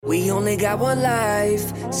We only got one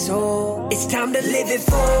life, so it's time to live it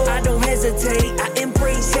full. I don't hesitate, I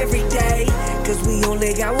embrace every day, cause we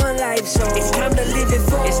only got one life, so it's time to live it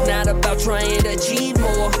full. It's not about trying to achieve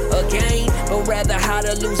more again, but rather how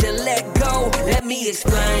to lose and let go. Let me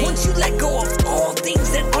explain. Once you let go of all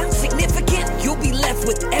things that aren't significant, you'll be left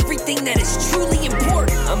with everything that is truly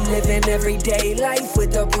important. I'm living everyday life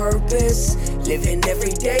with a purpose. Living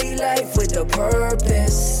everyday life with a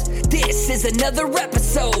purpose. This is another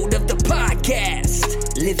episode of the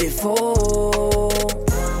podcast. Live it full.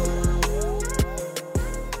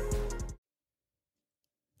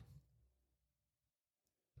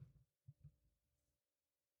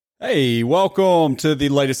 Hey, welcome to the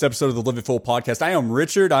latest episode of the Live It Full podcast. I am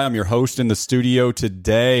Richard. I am your host in the studio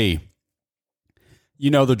today.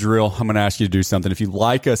 You know the drill. I'm going to ask you to do something. If you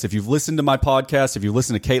like us, if you've listened to my podcast, if you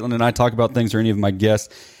listen to Caitlin and I talk about things or any of my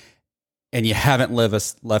guests, and you haven't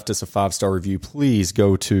left us a 5-star review, please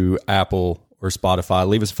go to Apple or Spotify.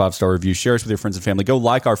 Leave us a 5-star review. Share us with your friends and family. Go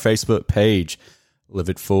like our Facebook page, Live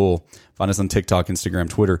It Full. Find us on TikTok, Instagram,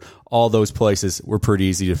 Twitter. All those places. We're pretty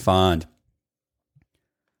easy to find.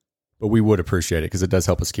 But we would appreciate it because it does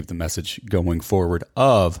help us keep the message going forward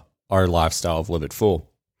of our lifestyle of Live It Full.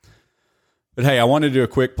 But hey, I wanted to do a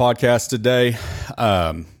quick podcast today.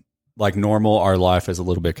 Like normal, our life is a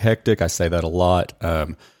little bit hectic. I say that a lot.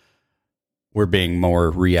 We're being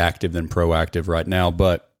more reactive than proactive right now,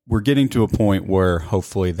 but we're getting to a point where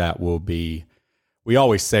hopefully that will be, we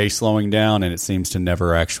always say slowing down and it seems to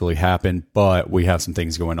never actually happen, but we have some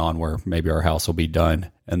things going on where maybe our house will be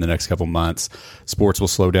done in the next couple months. Sports will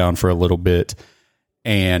slow down for a little bit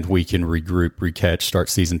and we can regroup, recatch, start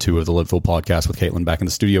season 2 of the Live Full podcast with Caitlin back in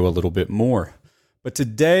the studio a little bit more. But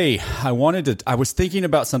today I was thinking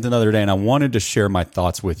about something the other day and I wanted to share my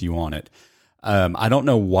thoughts with you on it. I don't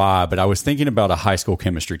know why, but I was thinking about a high school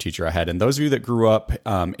chemistry teacher I had. And those of you that grew up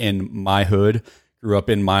in my hood, grew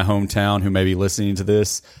up in my hometown who may be listening to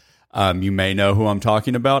this, you may know who I'm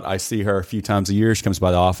talking about. I see her a few times a year. She comes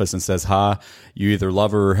by the office and says hi. You either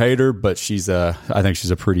love her or hate her, but I think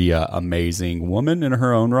she's a pretty amazing woman in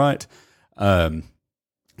her own right.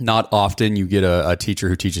 Not often you get a teacher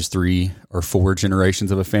who teaches 3 or 4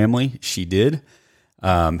 generations of a family. She did.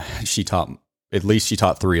 She taught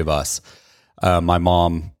 3 of us. My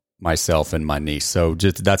mom, myself, and my niece. So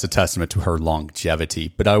that's a testament to her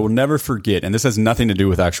longevity. But I will never forget, and this has nothing to do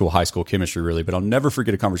with actual high school chemistry really, but I'll never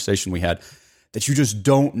forget a conversation we had that you just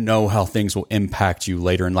don't know how things will impact you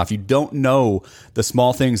later in life. You don't know the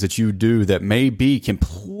small things that you do that may be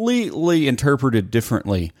completely interpreted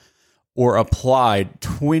differently or applied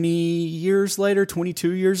 20 years later,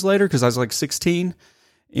 22 years later, because I was like 16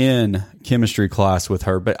 in chemistry class with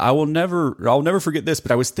her. But I'll never forget this,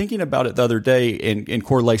 but I was thinking about it the other day in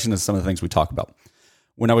correlation to some of the things we talk about.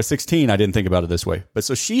 When I was 16, I didn't think about it this way. But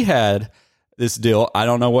so she had this deal. I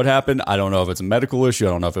don't know what happened. I don't know if it's a medical issue. I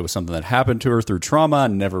don't know if it was something that happened to her through trauma. I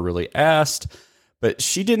never really asked. But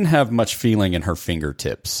she didn't have much feeling in her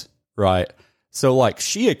fingertips, right? So like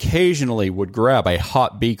she occasionally would grab a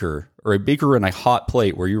hot beaker or a beaker in a hot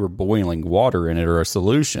plate where you were boiling water in it or a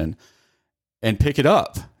solution and pick it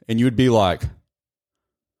up. And you would be like,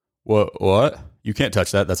 what? You can't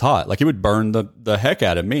touch that. That's hot. Like it would burn the heck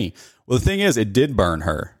out of me. Well, the thing is, it did burn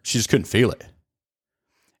her. She just couldn't feel it.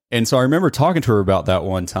 And so I remember talking to her about that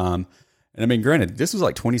one time. And I mean, granted, this was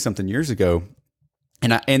like 20 something years ago.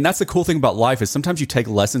 And that's the cool thing about life is sometimes you take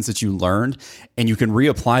lessons that you learned and you can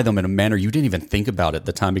reapply them in a manner you didn't even think about at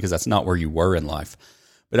the time because that's not where you were in life.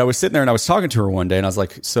 But I was sitting there and I was talking to her one day and I was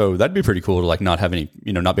like, so that'd be pretty cool to like not have any,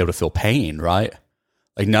 not be able to feel pain, right?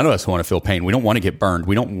 Like none of us want to feel pain. We don't want to get burned.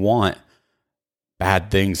 We don't want bad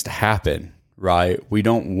things to happen, right? We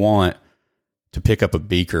don't want to pick up a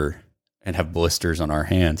beaker and have blisters on our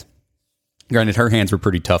hands. Granted, her hands were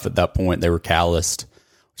pretty tough at that point. They were calloused,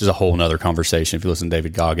 which is a whole nother conversation if you listen to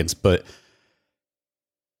David Goggins. But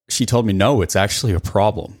she told me, no, it's actually a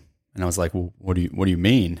problem. And I was like, well, what do you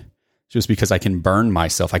mean? Just because I can burn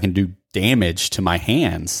myself, I can do damage to my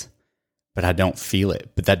hands, but I don't feel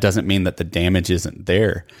it. But that doesn't mean that the damage isn't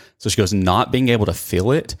there. So she goes, not being able to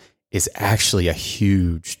feel it is actually a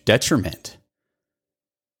huge detriment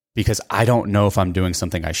because I don't know if I'm doing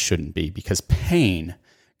something I shouldn't be. Because pain,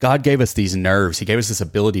 God gave us these nerves. He gave us this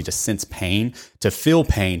ability to sense pain, to feel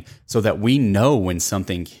pain, so that we know when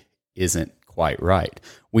something isn't quite right.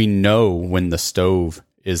 We know when the stove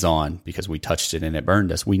is on because we touched it and it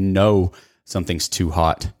burned us. We know something's too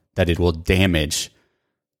hot, that it will damage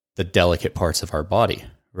the delicate parts of our body,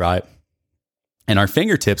 right? And our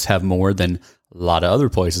fingertips have more than a lot of other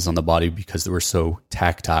places on the body because we're so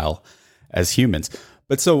tactile as humans.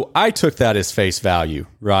 But so I took that as face value,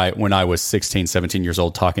 right? When I was 16, 17 years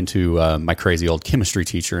old, talking to my crazy old chemistry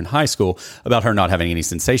teacher in high school about her not having any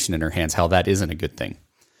sensation in her hands, how that isn't a good thing.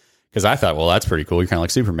 Because I thought, well, that's pretty cool. You're kind of like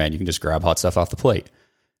Superman. You can just grab hot stuff off the plate.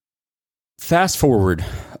 Fast forward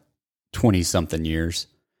 20-something years,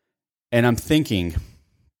 and I'm thinking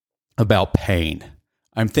about pain.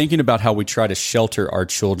 I'm thinking about how we try to shelter our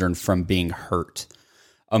children from being hurt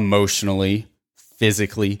emotionally,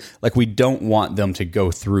 physically. Like we don't want them to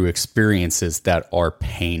go through experiences that are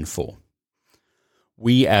painful.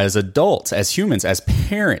 We as adults, as humans, as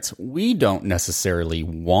parents, we don't necessarily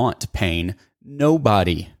want pain.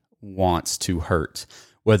 Nobody wants to hurt,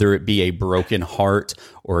 whether it be a broken heart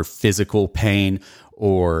or physical pain,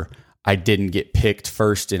 or I didn't get picked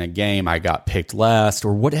first in a game, I got picked last,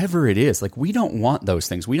 or whatever it is. Like we don't want those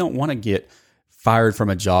things. We don't want to get fired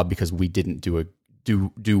from a job because we didn't do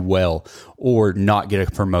well, or not get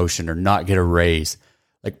a promotion, or not get a raise.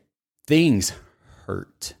 Like things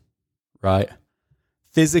hurt, right?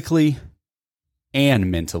 Physically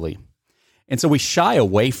and mentally. And so we shy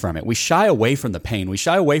away from it. We shy away from the pain. We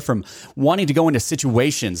shy away from wanting to go into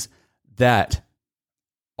situations that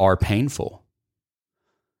are painful.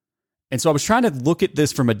 And so I was trying to look at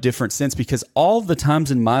this from a different sense, because all the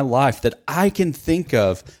times in my life that I can think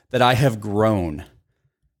of that I have grown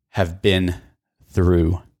have been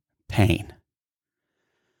through pain.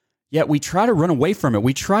 Yet we try to run away from it.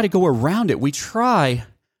 We try to go around it. We try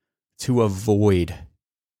to avoid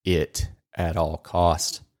it at all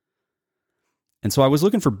cost. And so I was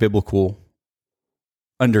looking for biblical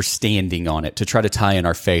understanding on it to try to tie in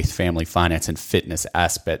our faith, family, finance, and fitness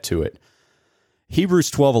aspect to it.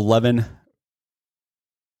 Hebrews 12:11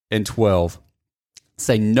 and 12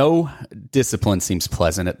 say, no discipline seems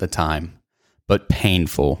pleasant at the time, but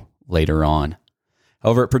painful later on.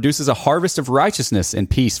 However, it produces a harvest of righteousness and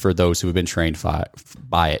peace for those who have been trained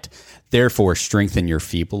by it. Therefore, strengthen your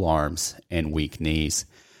feeble arms and weak knees.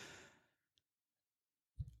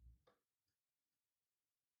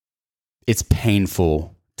 It's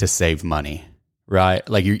painful to save money, right?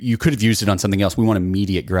 Like you could have used it on something else. We want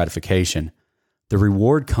immediate gratification. The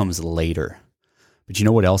reward comes later. But you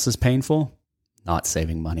know what else is painful? Not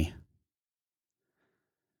saving money.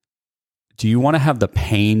 Do you want to have the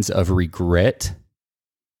pains of regret,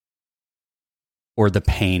 or the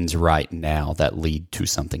pains right now that lead to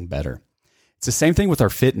something better? It's the same thing with our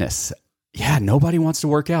fitness. Yeah, nobody wants to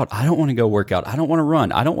work out. I don't want to go work out. I don't want to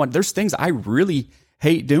run. There's things I really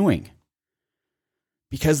hate doing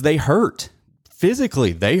because they hurt.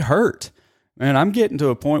 Physically, they hurt. Man, I'm getting to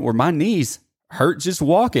a point where my knees hurt just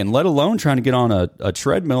walking, let alone trying to get on a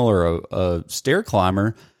treadmill or a stair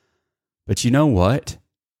climber. But you know what?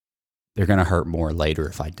 They're going to hurt more later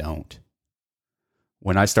if I don't.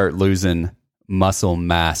 When I start losing muscle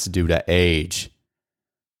mass due to age,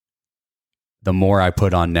 the more I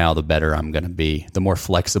put on now, the better I'm going to be. The more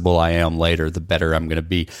flexible I am later, the better I'm going to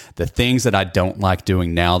be. The things that I don't like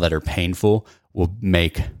doing now that are painful will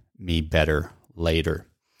make me better later.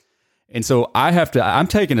 And so I'm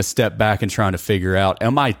taking a step back and trying to figure out,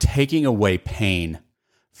 am I taking away pain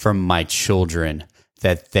from my children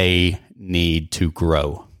that they need to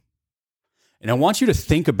grow? And I want you to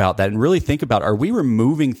think about that and really think about, are we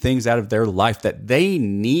removing things out of their life that they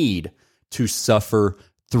need to suffer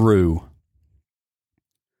through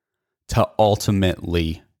to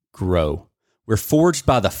ultimately grow? We're forged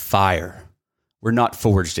by the fire. We're not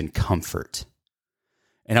forged in comfort.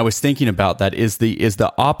 And I was thinking about that. Is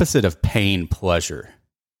the opposite of pain pleasure?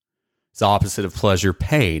 Is the opposite of pleasure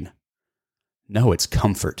pain? No, it's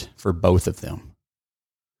comfort for both of them.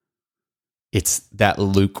 It's that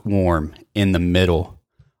lukewarm in the middle.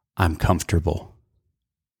 I'm comfortable.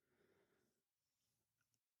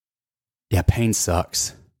 Yeah, pain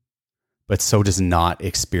sucks, but so does not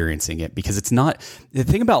experiencing it, because it's not the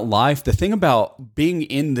thing about life. The thing about being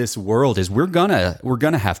in this world is we're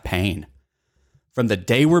gonna have pain. From the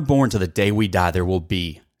day we're born to the day we die, there will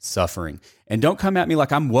be suffering. And don't come at me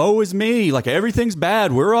like I'm woe is me, like everything's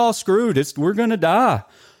bad. We're all screwed. We're gonna die.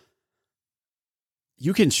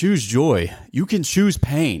 You can choose joy. You can choose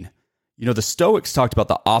pain. You know, the Stoics talked about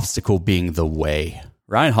the obstacle being the way.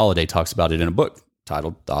 Ryan Holiday talks about it in a book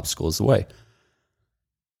titled The Obstacle is the Way.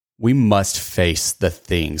 We must face the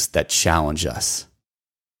things that challenge us.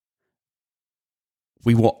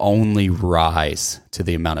 We will only rise to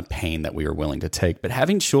the amount of pain that we are willing to take. But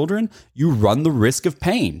having children, you run the risk of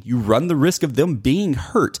pain. You run the risk of them being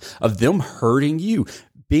hurt, of them hurting you.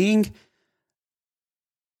 Being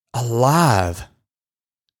alive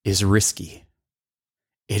is risky.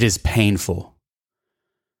 It is painful.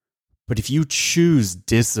 But if you choose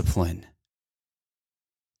discipline,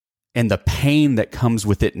 and the pain that comes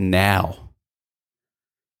with it now,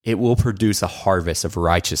 it will produce a harvest of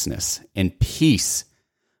righteousness and peace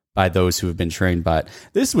by those who have been trained by it.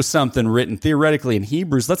 This was something written theoretically in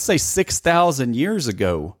Hebrews, let's say 6,000 years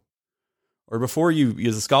ago, or before you,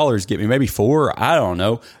 the scholars get me, maybe 4, I don't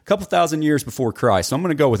know, a couple thousand years before Christ. So I'm going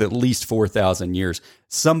to go with at least 4,000 years.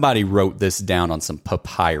 Somebody wrote this down on some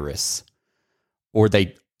papyrus, or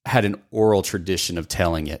they had an oral tradition of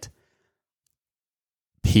telling it.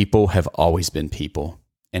 People have always been people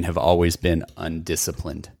and have always been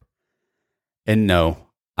undisciplined. And no,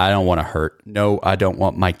 I don't want to hurt. No, I don't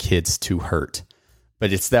want my kids to hurt.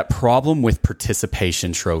 But it's that problem with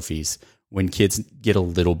participation trophies when kids get a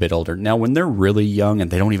little bit older. Now, when they're really young and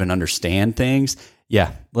they don't even understand things,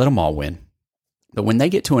 yeah, let them all win. But when they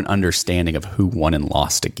get to an understanding of who won and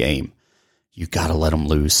lost a game, you got to let them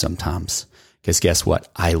lose sometimes. Because guess what?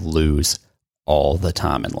 I lose all the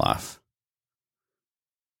time in life.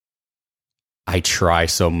 I try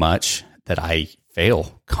so much that I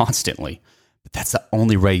fail constantly. But that's the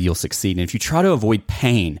only way you'll succeed. And if you try to avoid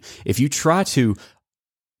pain, if you try to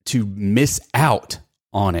miss out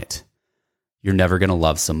on it, you're never going to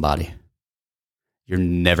love somebody. You're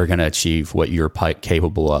never going to achieve what you're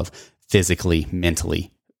capable of physically,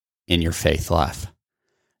 mentally, in your faith life.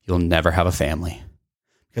 You'll never have a family.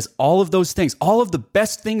 Because all of those things, all of the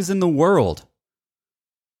best things in the world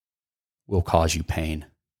will cause you pain.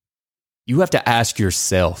 You have to ask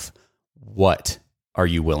yourself, what are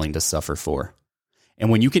you willing to suffer for?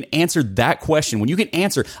 And when you can answer that question, when you can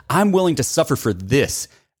answer, I'm willing to suffer for this,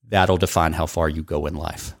 that'll define how far you go in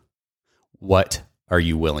life. What are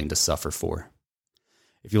you willing to suffer for?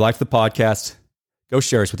 If you like the podcast, go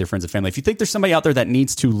share us with your friends and family. If you think there's somebody out there that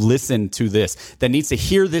needs to listen to this, that needs to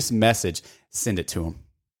hear this message, send it to them.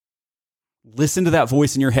 Listen to that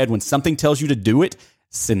voice in your head. When something tells you to do it,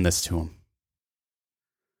 send this to them.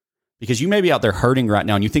 Because you may be out there hurting right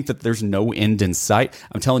now and you think that there's no end in sight.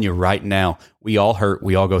 I'm telling you right now, we all hurt.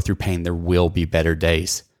 We all go through pain. There will be better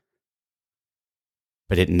days.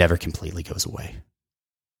 But it never completely goes away.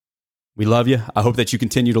 We love you. I hope that you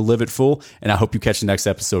continue to live it full, and I hope you catch the next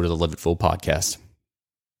episode of the Live It Full podcast.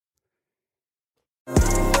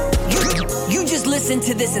 You just listened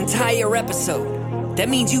to this entire episode. That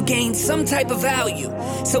means you gained some type of value.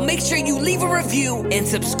 So make sure you leave a review and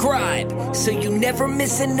subscribe so you never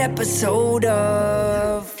miss an episode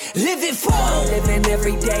of Live It Full. Living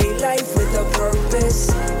everyday life with a purpose.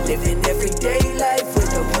 Living everyday life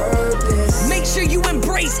with a purpose. Make sure you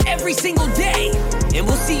embrace every single day. And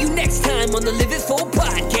we'll see you next time on the Live It Full podcast.